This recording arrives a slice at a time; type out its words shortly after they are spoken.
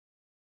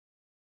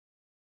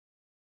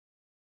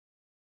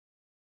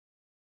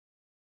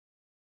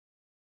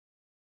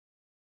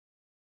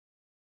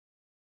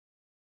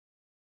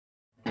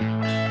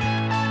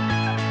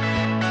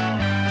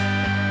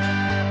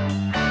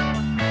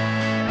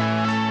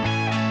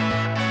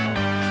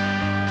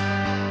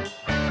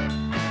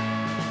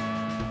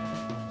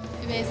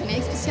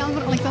speciaal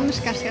voor Alexander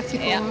Skarsgard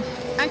gekomen. Ja.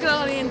 Enkel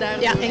alleen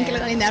daar. Ja,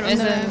 enkel alleen daar, omdat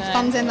we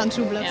fan zijn van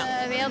True Blood. Ja.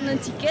 Wij hadden een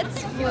ticket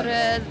voor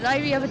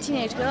Diary of a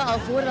Teenage Girl, al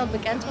voordat het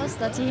bekend was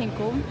dat hij ging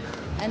komen.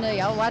 En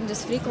we waren dus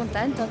vrij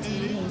content dat hij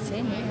hier ging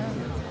zijn.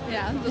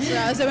 Ja, dus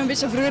zijn we een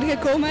beetje vroeger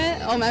gekomen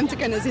om hem te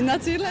kunnen zien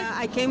natuurlijk.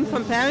 I came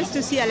from Paris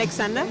to see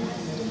Alexander.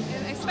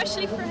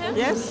 Especially for him?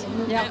 Yes.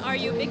 Yeah. Are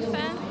you a big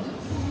fan?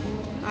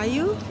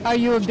 Are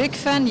you a big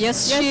fan?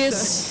 Yes, she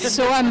is.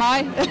 So am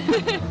I.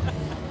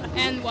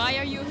 And why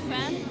are you a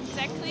fan,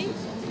 exactly?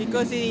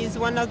 Because he is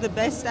one of the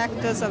best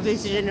actors of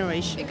his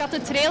generation. Ik had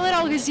de trailer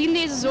al gezien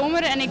deze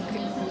zomer en ik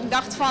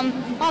dacht van,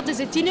 het is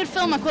een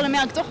tienerfilm, maar ik wil hem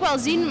eigenlijk toch wel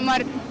zien.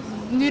 Maar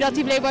nu dat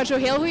hij blijkbaar zo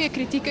heel goede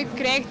kritieken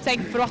krijgt,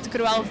 verwacht ik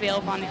er wel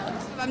veel van. Eigenlijk.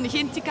 We hebben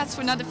geen tickets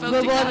voor naar de film.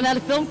 We wilden naar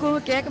de film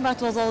komen kijken, maar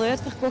het was al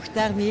uitverkocht.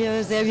 Daarmee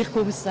zijn we hier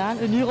komen staan,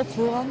 een uur op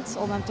voorhand,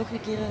 om hem toch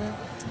een keer...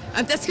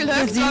 En het is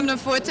gelukt, we hebben een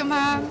foto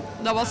gemaakt.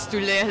 Dat was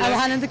toen eigenlijk. En we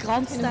gaan in de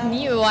krant staan.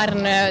 Nee, we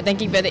waren denk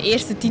ik bij de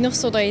eerste 10 of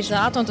zo dat je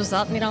zaten, want we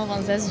zaten hier al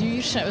van 6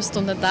 uur. We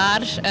stonden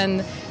daar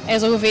en hij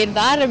is ongeveer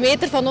daar een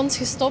meter van ons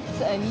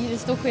gestopt. En hier is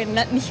het ook weer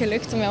net niet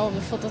gelukt om jou op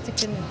de foto te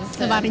kunnen. Dus,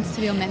 Er waren iets te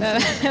veel mensen.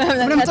 We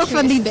hebben hem toch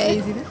van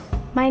dichtbij zien.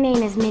 My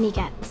name is Minnie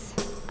Getz.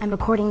 I'm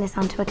recording this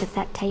onto a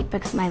cassette tape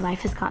because my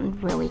life has gotten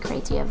really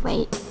crazy of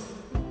late.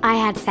 I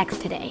had sex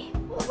today.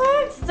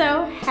 I'm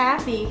so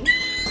happy.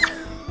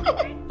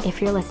 If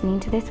you're listening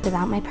to this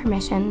without my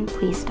permission,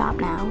 please stop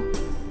now.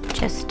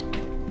 Just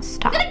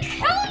stop. I'm gonna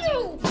kill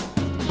you!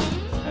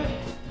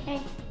 Hey.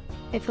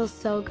 It feels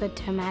so good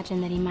to imagine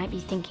that he might be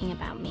thinking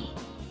about me.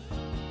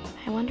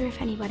 I wonder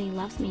if anybody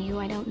loves me who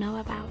I don't know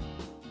about.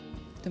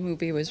 The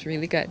movie was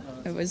really good.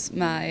 It was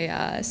my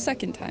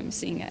second time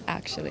seeing it,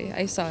 actually.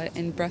 I saw it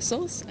in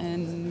Brussels,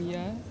 and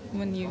yeah,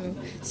 when you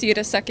see it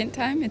a second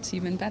time, it's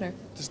even better.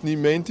 Het is niet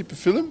mijn type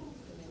film,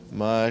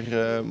 maar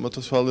het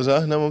was wel eens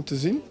aangenaam om te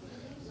zien.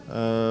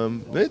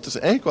 Nee, het is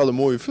eigenlijk wel een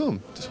mooie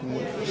film. Het is een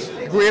mooie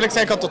film. Ik moet eerlijk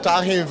zijn, ik had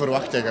totaal geen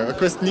verwachtingen. Ik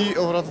wist niet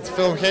over wat het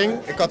film ging.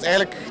 Ik had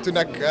eigenlijk, toen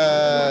ik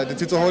de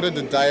titel hoorde,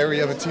 The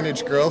Diary of a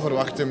Teenage Girl,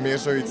 verwachtte meer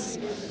zoiets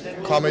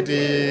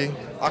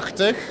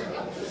comedy-achtig.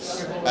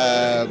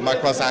 Maar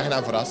ik was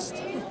aangenaam verrast.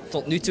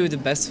 Tot nu toe de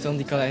beste film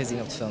die ik al heb gezien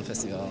op het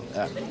filmfestival.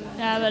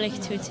 Ja, wel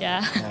echt goed, ja.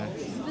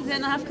 We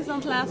zijn nog even aan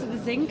het laten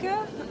bezinken.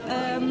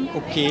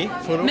 Oké,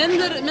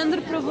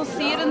 minder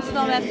provocerend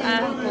dan werd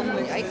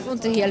aangekondigd. Ik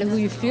vond het een hele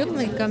goede film.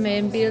 Ik kan mij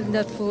inbeelden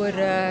dat voor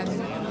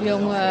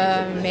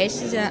jonge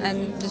meisjes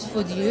en dus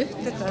voor de jeugd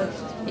dat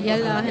een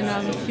heel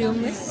aangename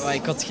film is.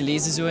 Ik had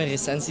gelezen zo in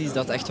recensies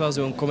dat het echt wel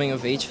zo'n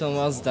coming-of-age film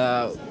was.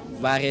 Dat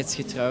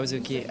waarheidsgetrouw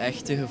zo'n keer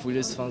echt de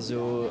gevoelens van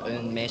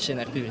zo'n meisje in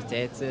haar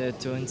puberteit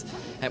toont.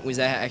 En ik moet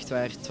zeggen, echt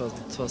waar,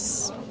 het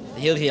was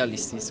heel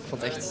realistisch. Ik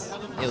vond het echt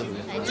heel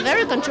goed. It's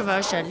very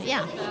controversial, yeah.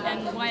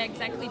 And why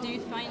exactly do you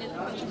find it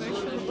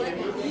controversial?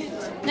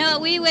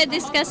 No, we were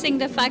discussing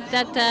the fact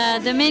that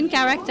the main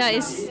character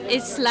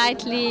is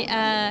slightly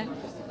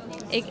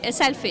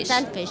selfish.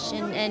 Selfish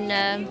and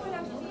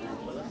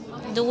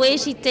the way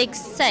she takes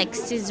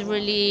sex is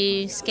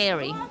really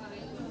scary.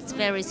 It's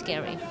very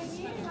scary.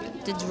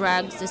 The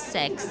drugs, the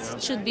sex.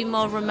 It should be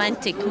more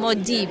romantic, more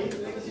deep,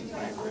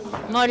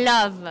 more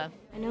love.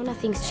 I know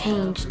nothing's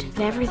changed,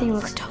 but everything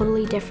looks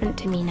totally different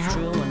to me now.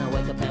 True, when I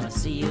wake up and I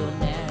see you